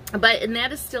 And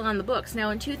that is still on the books. Now,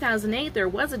 in 2008, there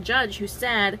was a judge who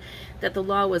said that the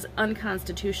law was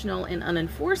unconstitutional and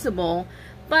unenforceable,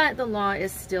 but the law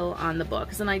is still on the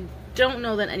books. And I don't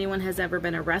know that anyone has ever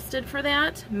been arrested for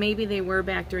that. Maybe they were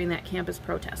back during that campus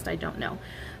protest. I don't know.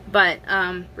 But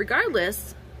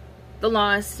regardless, the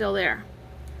law is still there.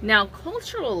 Now,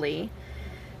 culturally,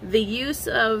 the use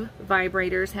of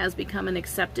vibrators has become an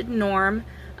accepted norm,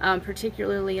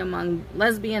 particularly among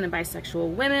lesbian and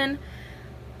bisexual women.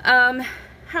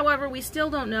 However, we still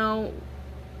don't know,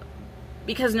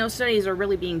 because no studies are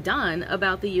really being done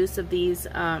about the use of these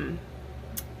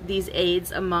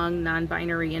aids among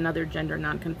non-binary and other gender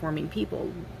non-conforming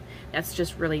people. That's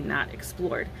just really not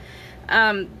explored.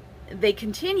 They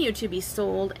continue to be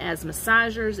sold as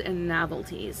massagers and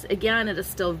novelties. Again, it is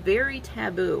still very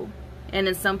taboo, and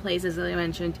in some places, as I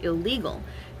mentioned, illegal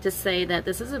to say that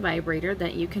this is a vibrator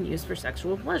that you can use for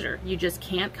sexual pleasure. You just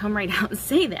can't come right out and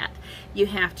say that. You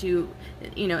have to,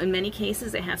 you know, in many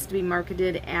cases it has to be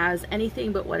marketed as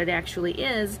anything but what it actually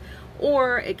is,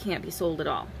 or it can't be sold at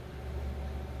all.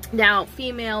 Now,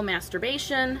 female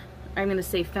masturbation, I'm going to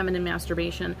say feminine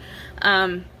masturbation,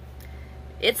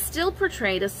 it's still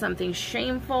portrayed as something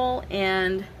shameful,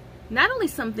 and not only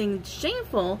something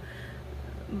shameful,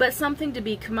 but something to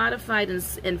be commodified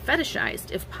and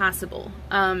fetishized if possible.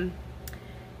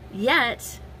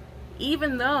 Yet,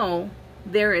 even though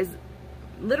there is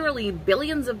literally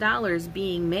billions of dollars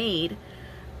being made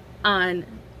on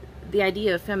the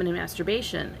idea of feminine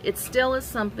masturbation, it still is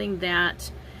something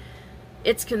that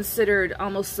it's considered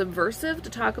almost subversive to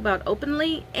talk about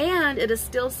openly, and it is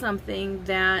still something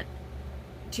that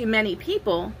to many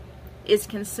people is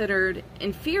considered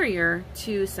inferior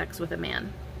to sex with a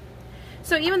man.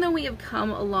 So even though we have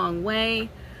come a long way,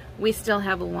 we still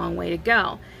have a long way to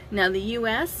go. Now, the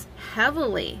U.S.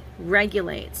 heavily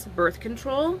regulates birth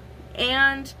control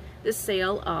and the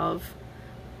sale of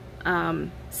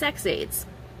sex aids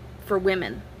for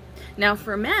women. Now,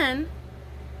 for men,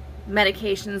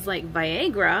 medications like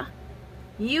Viagra,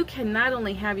 you can not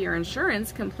only have your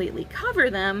insurance completely cover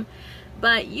them,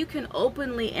 but you can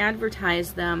openly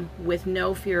advertise them with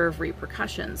no fear of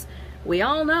repercussions. We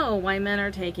all know why men are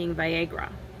taking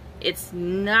Viagra. It's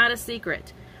not a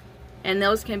secret. And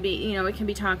those can be, you know, it can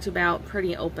be talked about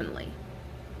pretty openly.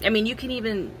 I mean, you can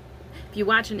even, if you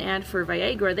watch an ad for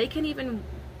Viagra, they can even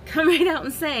come right out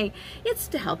and say, it's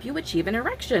to help you achieve an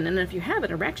erection. And if you have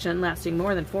an erection lasting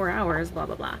more than 4 hours, blah,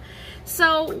 blah, blah.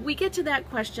 So we get to that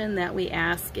question that we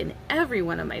ask in every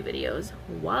one of my videos.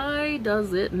 Why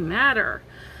does it matter?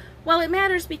 Well, it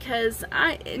matters because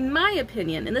in my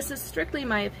opinion, and this is strictly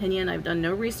my opinion, I've done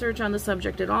no research on the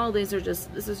subject at all. This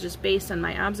is just based on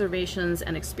my observations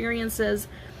and experiences.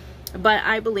 But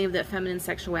I believe that feminine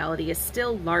sexuality is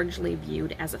still largely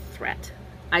viewed as a threat.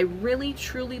 I really,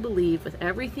 truly believe with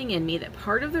everything in me that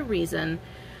part of the reason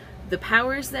the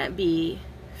powers that be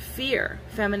fear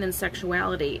feminine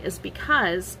sexuality is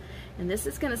because, and this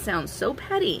is going to sound so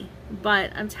petty,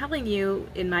 but I'm telling you,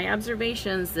 in my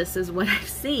observations, this is what I've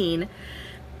seen.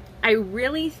 I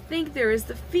really think there is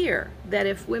the fear that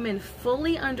if women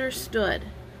fully understood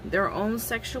their own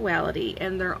sexuality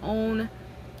and their own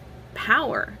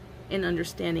power in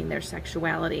understanding their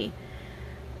sexuality,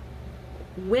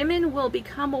 women will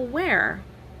become aware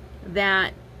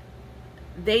that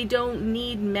they don't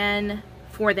need men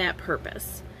for that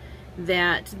purpose,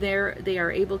 that they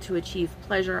are able to achieve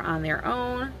pleasure on their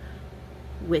own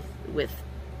with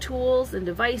tools and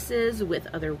devices, with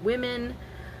other women.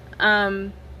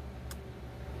 They're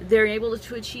able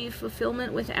to achieve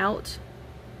fulfillment without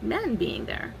men being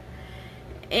there.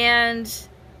 And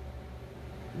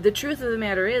the truth of the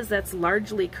matter is that's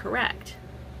largely correct.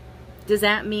 Does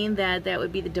that mean that that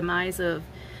would be the demise of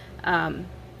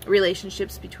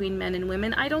relationships between men and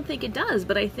women? I don't think it does,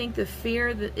 but I think the fear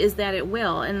is that it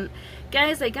will. And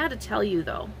guys, I gotta tell you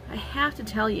though, I have to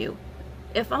tell you,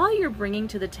 if all you're bringing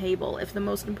to the table, if the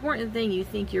most important thing you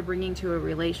think you're bringing to a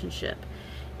relationship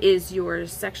is your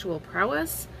sexual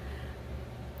prowess,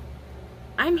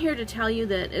 I'm here to tell you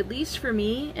that, at least for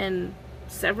me and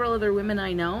several other women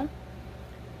I know,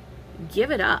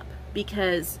 give it up,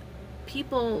 because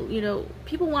people, you know,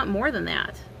 people want more than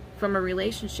that from a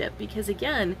relationship. Because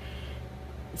again,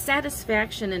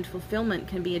 satisfaction and fulfillment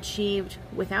can be achieved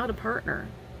without a partner,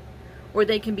 or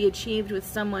they can be achieved with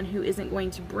someone who isn't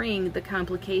going to bring the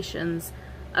complications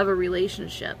of a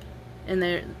relationship, and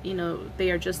they're, you know, they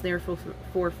are just there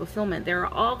for fulfillment. There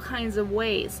are all kinds of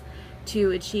ways to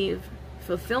achieve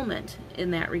fulfillment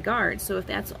in that regard. So if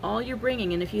that's all you're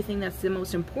bringing, and if you think that's the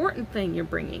most important thing you're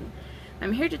bringing,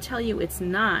 I'm here to tell you it's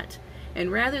not.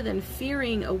 And rather than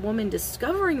fearing a woman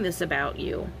discovering this about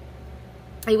you,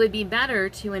 it would be better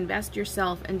to invest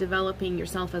yourself in developing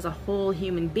yourself as a whole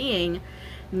human being,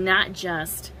 not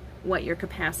just what your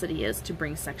capacity is to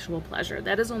bring sexual pleasure.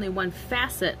 That is only one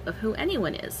facet of who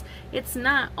anyone is. It's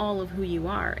not all of who you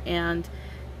are. And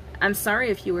I'm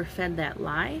sorry if you were fed that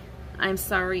lie. I'm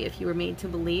sorry if you were made to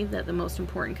believe that the most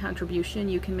important contribution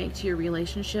you can make to your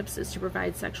relationships is to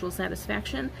provide sexual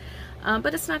satisfaction.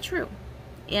 But it's not true.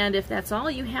 And if that's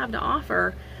all you have to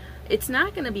offer, it's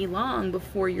not going to be long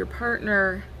before your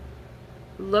partner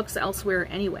looks elsewhere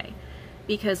anyway.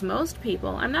 Because most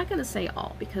people, I'm not going to say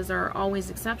all, because there are always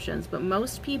exceptions, but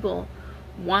most people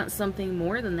want something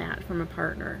more than that from a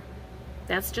partner.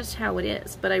 That's just how it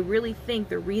is. But I really think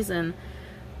the reason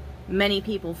many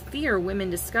people fear women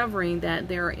discovering that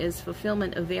there is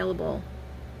fulfillment available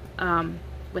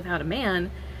without a man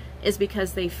is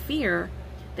because they fear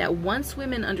that once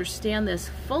women understand this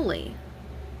fully,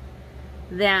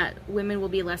 that women will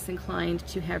be less inclined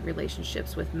to have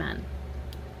relationships with men.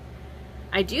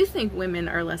 I do think women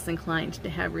are less inclined to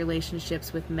have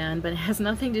relationships with men, but it has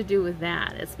nothing to do with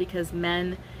that. It's because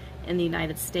men in the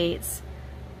United States,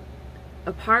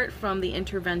 apart from the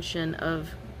intervention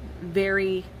of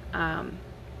very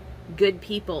good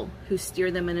people who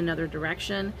steer them in another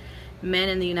direction, men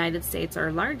in the United States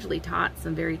are largely taught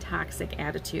some very toxic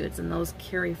attitudes, and those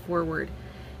carry forward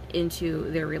into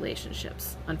their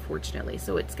relationships, unfortunately.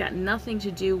 So it's got nothing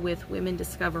to do with women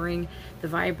discovering the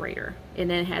vibrator, and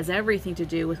it has everything to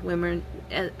do with women.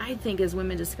 I think as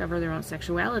women discover their own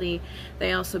sexuality,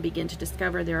 they also begin to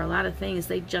discover there are a lot of things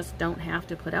they just don't have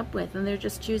to put up with, and they're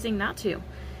just choosing not to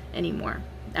anymore.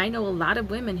 I know a lot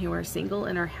of women who are single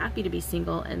and are happy to be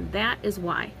single, and that is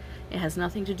why. It has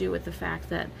nothing to do with the fact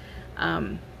that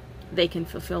they can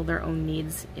fulfill their own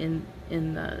needs in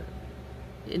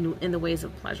the ways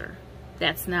of pleasure.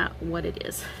 That's not what it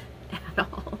is at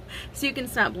all. So you can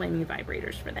stop blaming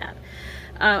vibrators for that.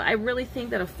 I really think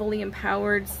that a fully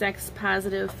empowered, sex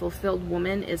positive, fulfilled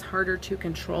woman is harder to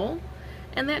control,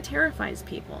 and that terrifies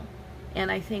people. And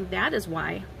I think that is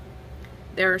why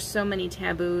there are so many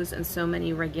taboos and so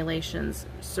many regulations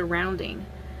surrounding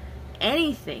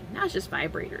anything, not just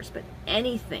vibrators, but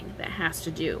anything that has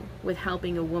to do with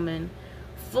helping a woman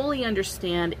fully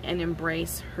understand and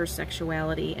embrace her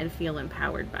sexuality and feel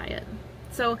empowered by it.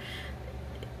 So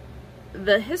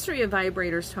the history of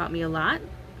vibrators taught me a lot.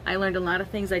 I learned a lot of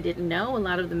things I didn't know. A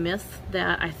lot of the myths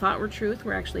that I thought were truth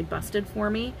were actually busted for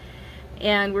me.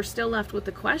 And we're still left with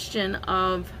the question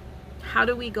of how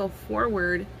do we go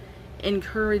forward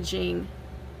encouraging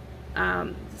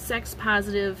sex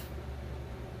positive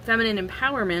feminine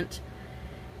empowerment,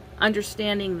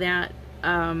 understanding that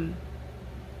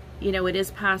you know, it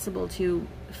is possible to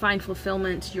find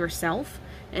fulfillment yourself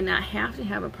and not have to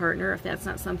have a partner if that's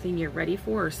not something you're ready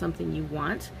for or something you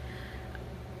want.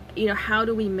 You know, how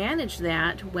do we manage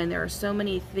that when there are so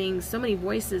many things, so many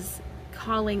voices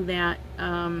calling that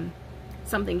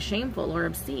something shameful or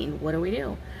obscene? What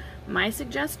do? My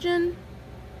suggestion,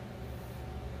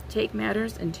 take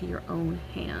matters into your own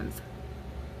hands.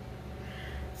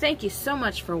 Thank you so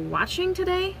much for watching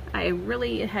today. I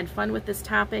really had fun with this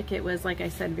topic. It was, like I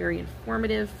said, very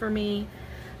informative for me.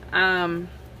 You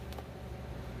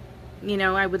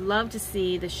know, I would love to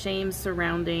see the shame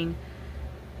surrounding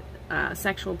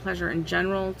sexual pleasure in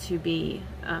general to be,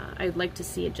 I'd like to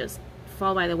see it just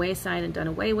fall by the wayside and done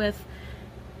away with.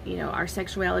 You know, our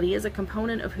sexuality is a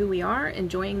component of who we are.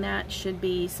 Enjoying that should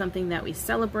be something that we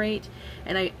celebrate.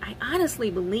 And I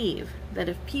honestly believe that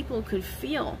if people could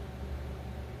feel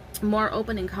more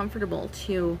open and comfortable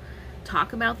to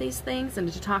talk about these things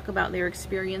and to talk about their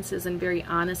experiences in very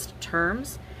honest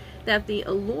terms, that the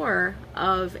allure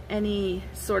of any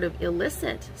sort of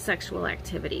illicit sexual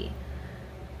activity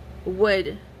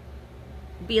would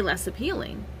be less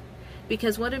appealing.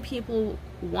 Because what do people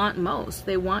want most?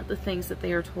 They want the things that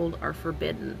they are told are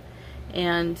forbidden.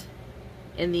 And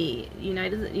in the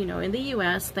in the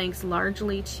US, thanks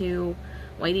largely to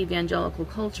white evangelical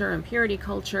culture and purity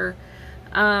culture,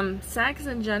 sex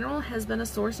in general has been a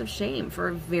source of shame for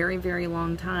a very, very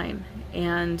long time.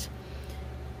 And,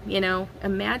 you know,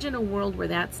 imagine a world where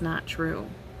that's not true.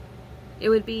 It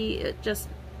would be just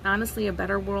honestly a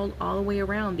better world all the way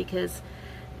around, because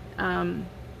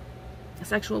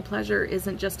sexual pleasure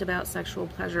isn't just about sexual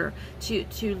pleasure.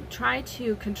 To try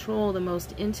to control the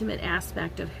most intimate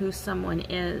aspect of who someone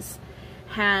is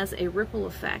has a ripple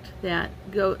effect that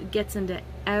gets into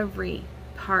every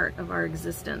part of our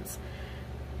existence.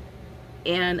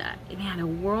 And man, a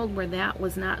world where that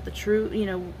was not the truth, you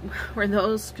know, where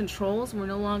those controls were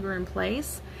no longer in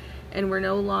place and were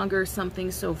no longer something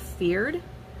so feared.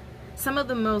 Some of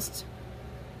the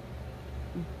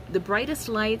brightest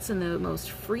lights and the most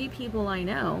free people I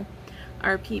know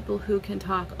are people who can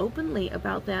talk openly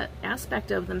about that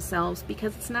aspect of themselves,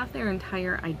 because it's not their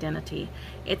entire identity.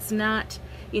 It's not,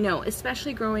 you know,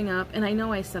 especially growing up, and I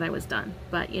know I said I was done,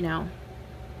 but you know,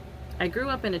 I grew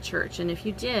up in a church, and if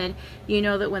you did, you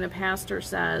know that when a pastor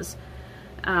says,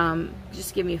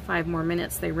 just give me 5 more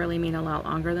minutes, they really mean a lot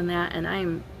longer than that. And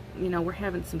I'm, you know, we're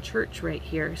having some church right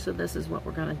here, so this is what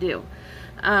we're going to do.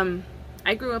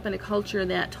 I grew up in a culture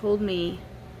that told me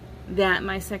that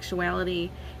my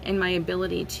sexuality and my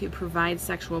ability to provide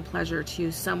sexual pleasure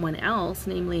to someone else,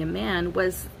 namely a man,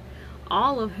 was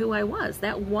all of who I was.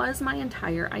 That was my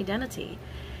entire identity.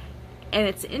 And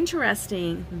it's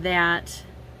interesting that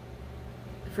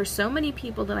for so many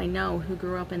people that I know who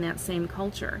grew up in that same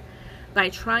culture, by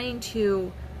trying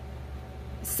to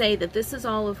say that this is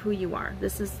all of who you are,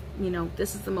 this is, you know,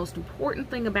 this is the most important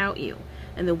thing about you,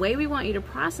 and the way we want you to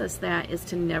process that is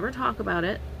to never talk about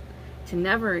it, to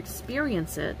never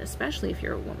experience it, especially if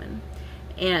you're a woman,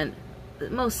 and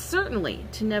most certainly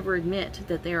to never admit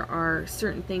that there are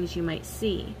certain things you might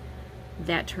see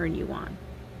that turn you on.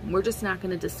 We're just not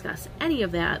going to discuss any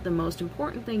of that. The most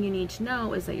important thing you need to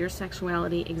know is that your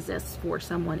sexuality exists for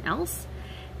someone else,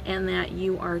 and that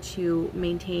you are to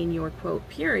maintain your, quote,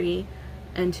 purity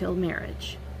until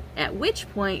marriage, at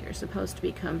which point you're supposed to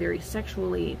become very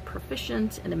sexually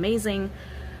proficient and amazing,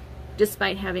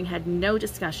 despite having had no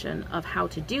discussion of how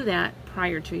to do that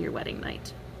prior to your wedding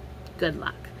night. Good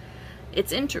luck.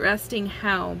 It's interesting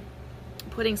how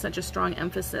putting such a strong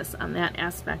emphasis on that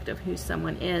aspect of who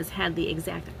someone is had the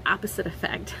exact opposite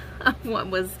effect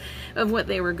of what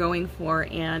they were going for.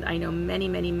 And I know many,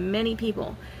 many, many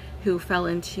people who fell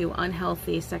into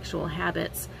unhealthy sexual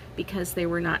habits because they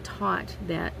were not taught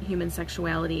that human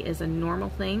sexuality is a normal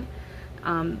thing.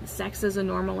 Sex is a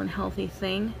normal and healthy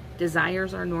thing.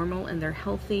 Desires are normal and they're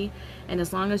healthy. And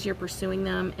as long as you're pursuing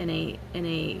them in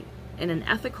an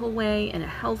ethical way, in a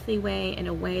healthy way, in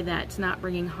a way that's not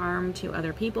bringing harm to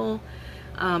other people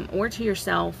or to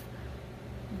yourself,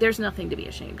 there's nothing to be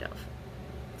ashamed of.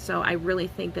 So I really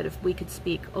think that if we could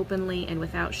speak openly and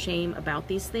without shame about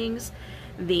these things,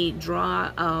 the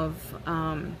draw of,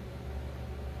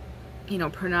 you know,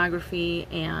 pornography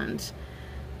and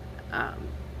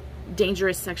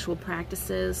dangerous sexual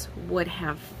practices would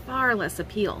have far less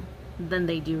appeal than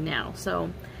they do now.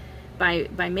 So by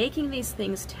making these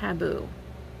things taboo,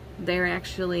 they're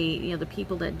actually, you know, the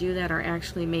people that do that are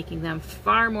actually making them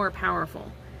far more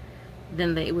powerful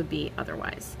than they would be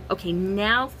otherwise. Okay,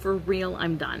 now for real,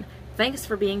 I'm done. Thanks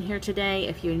for being here today.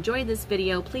 If you enjoyed this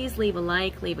video, please leave a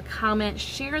like, leave a comment,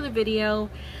 share the video,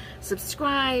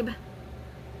 subscribe.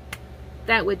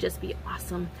 That would just be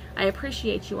awesome. I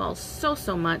appreciate you all so,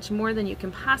 so much, more than you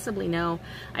can possibly know.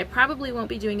 I probably won't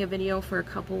be doing a video for a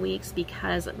couple weeks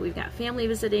because we've got family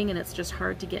visiting and it's just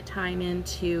hard to get time in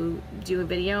to do a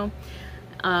video.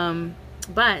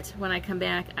 But when I come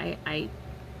back, I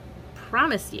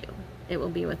promise you it will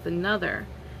be with another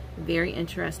very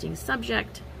interesting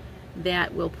subject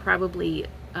that will probably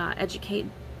educate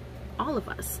all of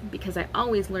us, because I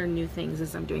always learn new things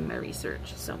as I'm doing my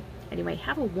research. So anyway,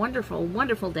 have a wonderful,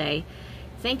 wonderful day.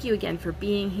 Thank you again for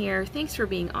being here. Thanks for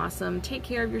being awesome. Take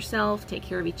care of yourself. Take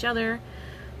care of each other.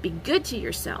 Be good to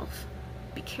yourself.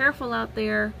 Be careful out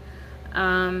there.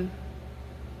 Don't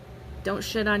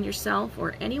shit on yourself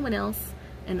or anyone else.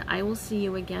 And I will see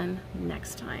you again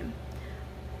next time.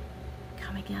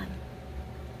 Come again.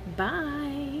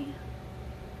 Bye.